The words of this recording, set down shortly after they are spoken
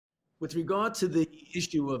With regard to the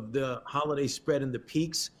issue of the holiday spread and the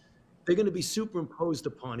peaks, they're going to be superimposed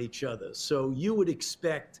upon each other. So you would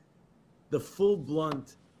expect the full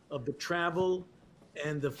blunt of the travel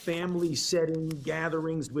and the family setting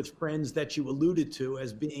gatherings with friends that you alluded to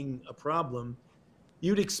as being a problem.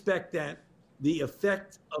 You'd expect that the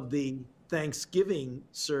effect of the Thanksgiving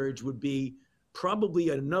surge would be probably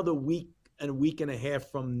another week and a week and a half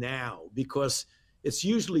from now, because it's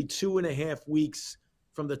usually 2.5 weeks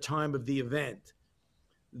from the time of the event.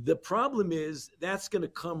 The problem is that's going to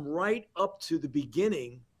come right up to the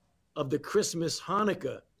beginning of the Christmas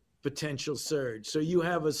Hanukkah potential surge. So you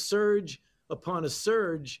have a surge upon a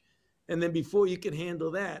surge, and then before you can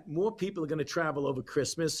handle that, more people are going to travel over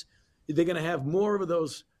Christmas. They're going to have more of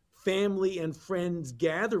those family and friends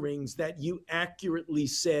gatherings that you accurately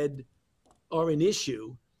said are an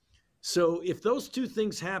issue. So if those two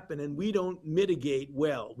things happen and we don't mitigate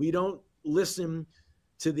well, we don't listen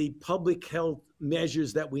to the public health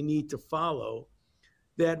measures that we need to follow,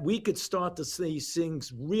 that we could start to see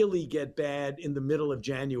things really get bad in the middle of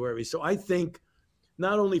January. So I think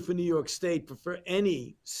not only for New York State, but for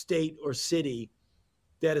any state or city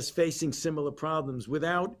that is facing similar problems,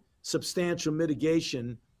 without substantial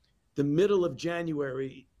mitigation, the middle of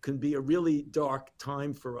January can be a really dark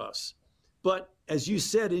time for us. But as you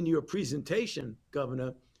said in your presentation,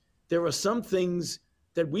 Governor, there are some things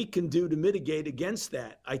that we can do to mitigate against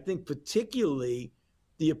that. I think particularly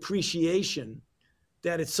the appreciation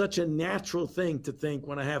that it's such a natural thing to think,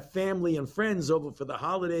 when I have family and friends over for the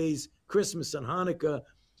holidays, Christmas and Hanukkah,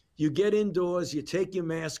 you get indoors, you take your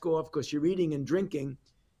mask off because you're eating and drinking,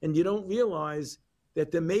 and you don't realize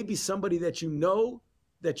that there may be somebody that you know,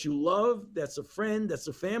 that you love, that's a friend, that's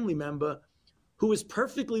a family member, who is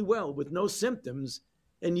perfectly well with no symptoms,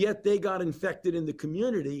 and yet they got infected in the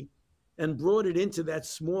community and brought it into that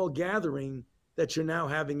small gathering that you're now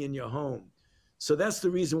having in your home. So that's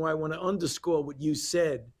the reason why I want to underscore what you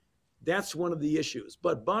said. That's one of the issues.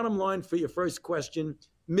 But bottom line for your first question,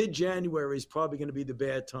 mid-January is probably going to be the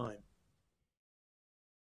bad time.